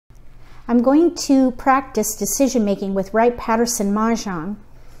I'm going to practice decision making with Wright-Patterson Mah Jongg.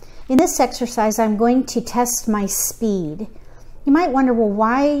 In this exercise, I'm going to test my speed. You might wonder, well,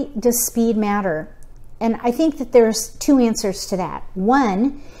 why does speed matter? And I think that there's two answers to that.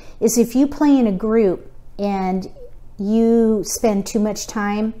 One is if you play in a group and you spend too much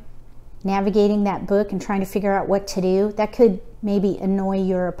time navigating that book and trying to figure out what to do, that could maybe annoy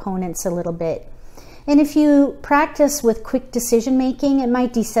your opponents a little bit. And if you practice with quick decision making, it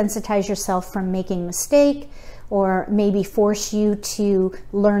might desensitize yourself from making a mistake or maybe force you to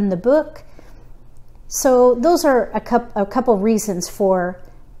learn the book. So those are a couple reasons for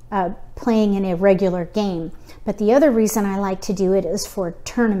playing in a regular game. But the other reason I like to do it is for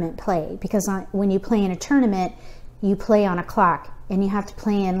tournament play, because when you play in a tournament, you play on a clock and you have to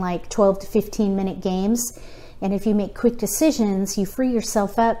play in like 12 to 15 minute games. And if you make quick decisions, you free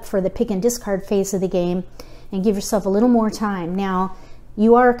yourself up for the pick and discard phase of the game and give yourself a little more time. Now,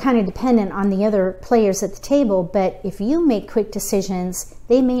 you are kind of dependent on the other players at the table, but if you make quick decisions,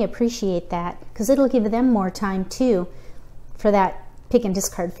 they may appreciate that because it'll give them more time too for that pick and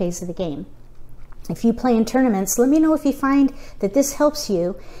discard phase of the game. If you play in tournaments, let me know if you find that this helps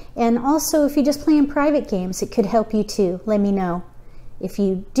you. And also, if you just play in private games, it could help you too. Let me know if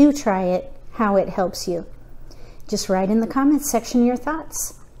you do try it, how it helps you. Just write in the comments section your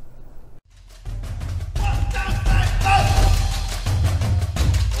thoughts.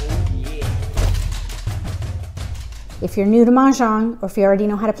 If you're new to Mahjong, or if you already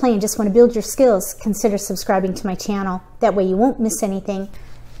know how to play and just want to build your skills, consider subscribing to my channel. That way you won't miss anything.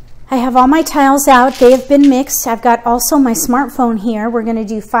 I have all my tiles out. They have been mixed. I've got also my smartphone here. We're going to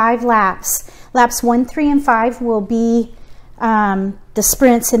do 5 laps. Laps 1, 3, and 5 will be the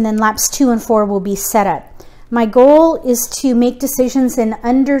sprints, and then laps 2 and 4 will be setup. My goal is to make decisions in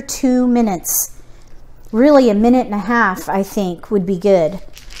under 2 minutes. Really, a minute and a half, I think, would be good.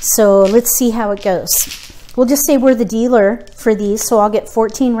 So let's see how it goes. We'll just say we're the dealer for these, so I'll get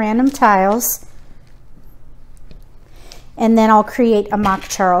 14 random tiles. And then I'll create a mock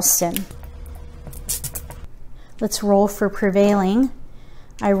Charleston. Let's roll for prevailing.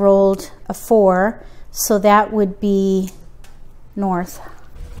 I rolled a 4, so that would be north.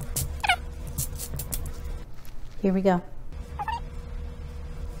 Here we go.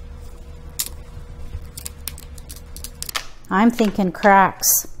 I'm thinking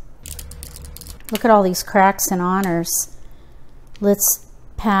cracks. Look at all these cracks and honors. Let's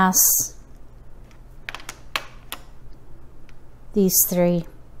pass these 3.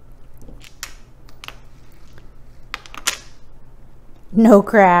 No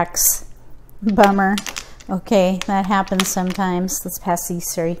cracks. Bummer. Okay, that happens sometimes. Let's pass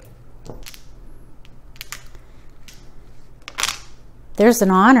these 3. There's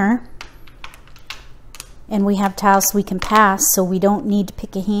an honor. And we have tiles we can pass, so we don't need to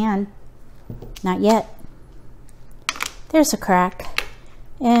pick a hand. Not yet. There's a crack.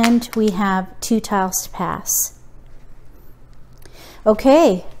 And we have 2 tiles to pass.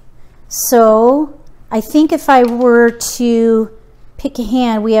 Okay, so I think if I were to pick a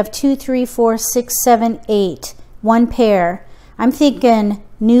hand, we have 2, 3, 4, 6, 7, 8. 1 pair. I'm thinking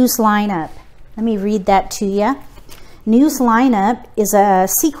news lineup. Let me read that to you. News lineup is a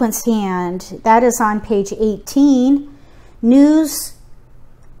sequence hand. That is on page 18. News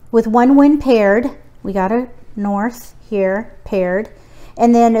with 1 win paired. We got a north here, paired.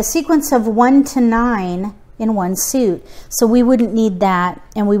 And then a sequence of 1 to 9 in 1 suit. So we wouldn't need that,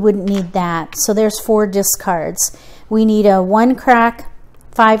 and we wouldn't need that. So there's 4 discards. We need a 1 crack,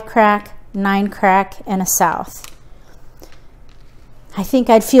 5 crack, 9 crack, and a south. I think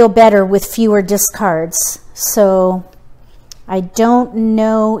I'd feel better with fewer discards. So I don't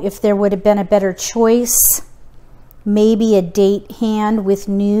know if there would have been a better choice. Maybe a date hand with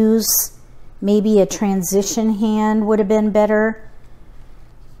news. Maybe a transition hand would have been better.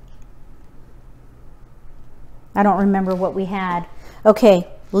 I don't remember what we had. Okay,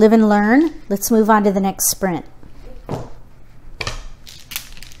 live and learn. Let's move on to the next sprint.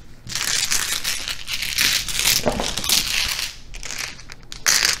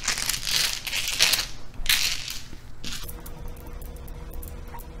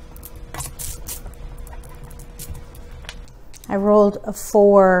 I rolled a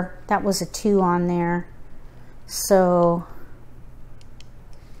 4. That was a 2 on there. So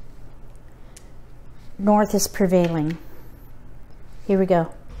north is prevailing. Here we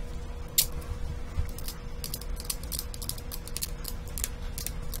go.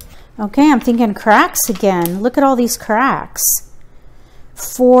 Okay, I'm thinking cracks again. Look at all these cracks.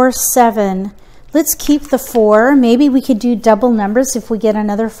 4, 7. Let's keep the 4. Maybe we could do double numbers if we get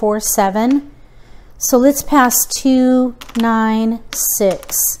another 4, 7. So let's pass 2, 9,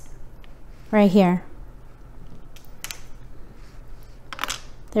 6. right here.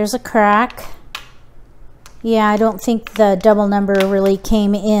 There's a crack. Yeah, I don't think the double number really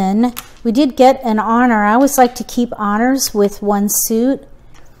came in. We did get an honor. I always like to keep honors with one suit.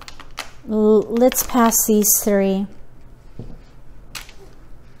 Let's pass these three.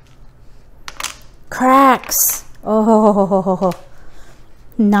 Cracks. Oh,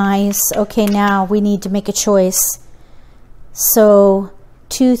 nice. Okay, now we need to make a choice. So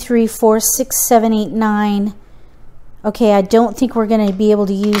 2, 3, 4, 6, 7, 8, 9. Okay, I don't think we're going to be able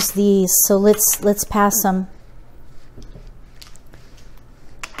to use these, so let's pass them.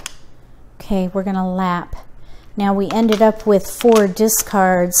 Okay, we're going to lap. Now we ended up with 4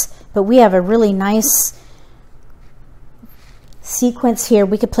 discards, but we have a really nice sequence here.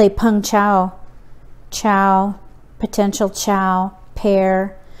 We could play Pung Chow, Chow, potential Chow,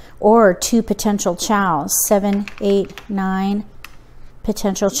 pair, or 2 potential Chows. 7, 8, 9,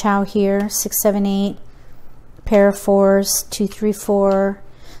 potential Chow here, 6, 7, 8. Pair of 4s, 2, 3, 4.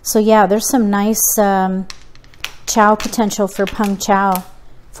 So yeah, there's some nice Chow potential for Pung Chow.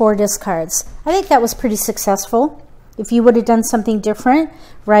 4 discards. I think that was pretty successful. If you would have done something different,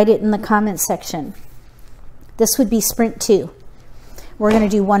 write it in the comment section. This would be sprint 2. We're going to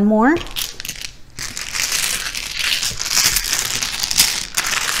do one more.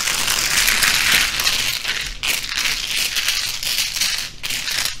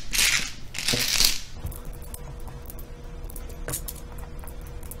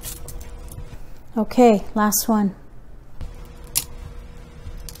 Okay, last one.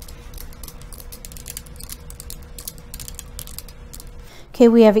 Okay,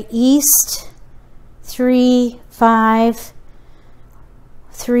 we have East, 3, 5,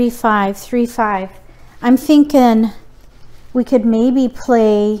 3, 5, 3, 5. I'm thinking we could maybe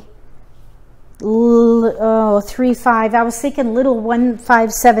play 3, 5. I was thinking little 1,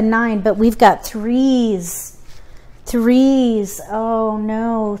 5, 7, 9, but we've got 3s. 3s. Oh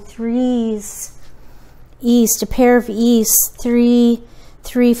no, 3s. East, a pair of East, 3,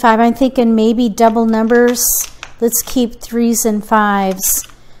 3, 5. I'm thinking maybe double numbers. Let's keep 3s and 5s.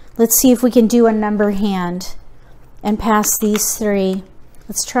 Let's see if we can do a number hand and pass these 3.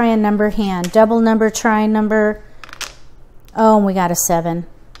 Let's try a number hand. Double number, try number. Oh, and we got a 7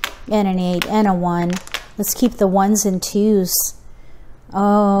 and an 8 and a 1. Let's keep the 1s and 2s.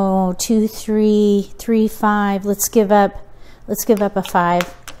 Oh, 2, 3, 3, 5. Let's give up a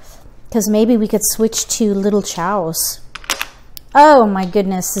 5. Because maybe we could switch to little Chows. Oh my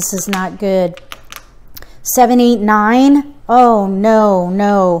goodness, this is not good. 7, 8, 9. Oh no,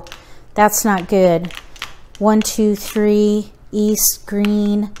 no, that's not good. 1, 2, 3, East,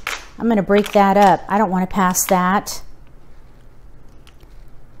 green. I'm going to break that up. I don't want to pass that.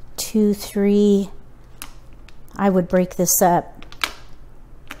 2, 3. I would break this up.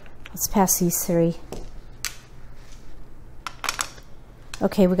 Let's pass these 3.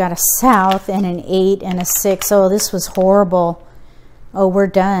 Okay, we got a south and an 8 and a 6. Oh, this was horrible. Oh, we're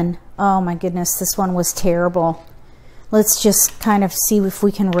done. Oh my goodness, this one was terrible. Let's just kind of see if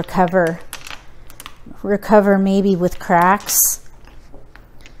we can recover. Recover maybe with cracks.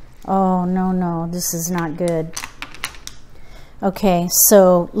 Oh, no, no, this is not good. Okay,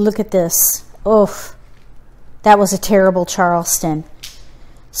 so look at this. Oh, that was a terrible Charleston.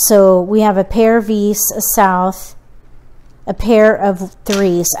 So we have a pair of East, a south, a pair of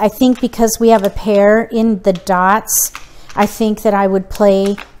 3s. I think because we have a pair in the dots, I think that I would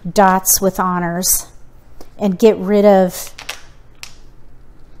play dots with honors and get rid of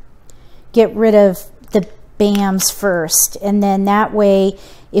the BAMs first. And then that way,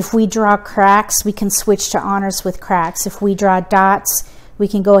 if we draw cracks, we can switch to honors with cracks. If we draw dots, we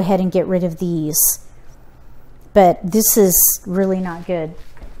can go ahead and get rid of these. But this is really not good.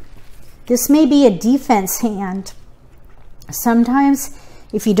 This may be a defense hand. Sometimes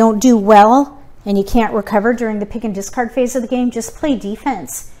if you don't do well and you can't recover during the pick and discard phase of the game, just play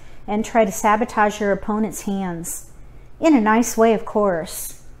defense and try to sabotage your opponent's hands. In a nice way, of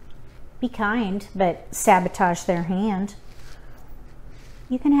course. Be kind, but sabotage their hand.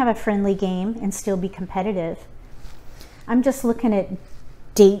 You can have a friendly game and still be competitive. I'm just looking at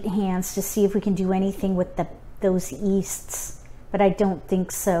date hands to see if we can do anything with those Easts, but I don't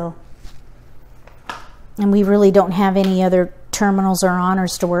think so. And we really don't have any other terminals or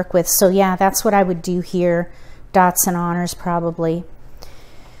honors to work with. So yeah, that's what I would do here. Dots and honors probably.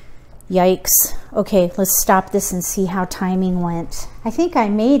 Yikes. Okay, let's stop this and see how timing went. I think I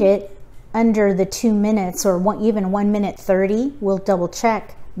made it under the 2 minutes or even 1 minute 30. We'll double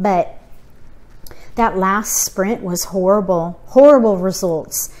check. But that last sprint was horrible. Horrible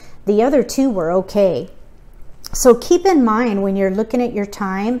results. The other 2 were okay. So keep in mind when you're looking at your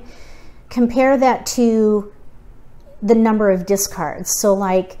time, compare that to the number of discards. So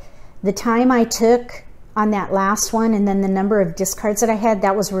like the time I took on that last one and then the number of discards that I had,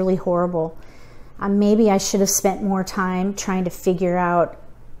 that was really horrible. Maybe I should have spent more time trying to figure out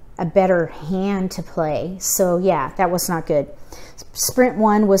a better hand to play. So yeah, that was not good. Sprint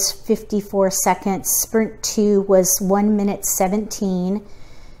 1 was 54 seconds. Sprint 2 was 1 minute 17.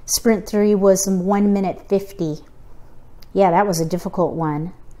 Sprint 3 was 1 minute 50. Yeah, that was a difficult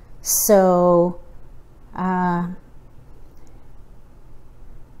one. So I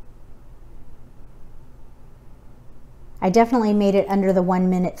definitely made it under the 1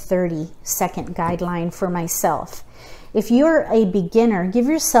 minute 30 second guideline for myself. If you're a beginner, give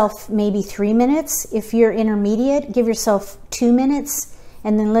yourself maybe 3 minutes. If you're intermediate, give yourself 2 minutes.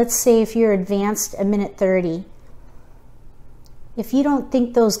 And then let's say if you're advanced, 1 minute 30. If you don't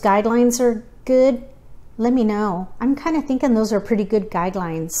think those guidelines are good, let me know. I'm kind of thinking those are pretty good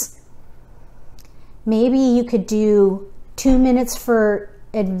guidelines. Maybe you could do 2 minutes for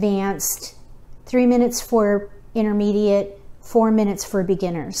advanced, 3 minutes for intermediate, 4 minutes for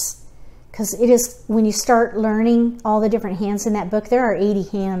beginners. Because it is, when you start learning all the different hands in that book, there are 80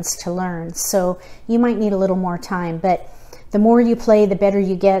 hands to learn. So you might need a little more time, but the more you play, the better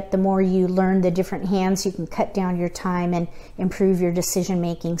you get. The more you learn the different hands, you can cut down your time and improve your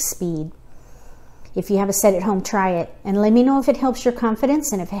decision-making speed. If you have a set at home, try it. And let me know if it helps your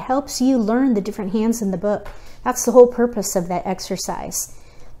confidence and if it helps you learn the different hands in the book. That's the whole purpose of that exercise.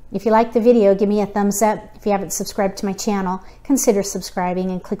 If you like the video, give me a thumbs up. If you haven't subscribed to my channel, consider subscribing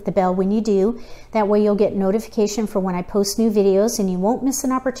and click the bell when you do. That way you'll get notification for when I post new videos and you won't miss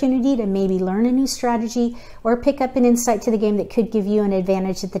an opportunity to maybe learn a new strategy or pick up an insight to the game that could give you an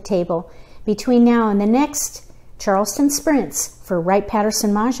advantage at the table. Between now and the next Charleston Sprints for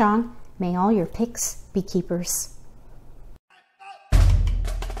Wright-Patterson Mah Jongg, may all your picks be keepers.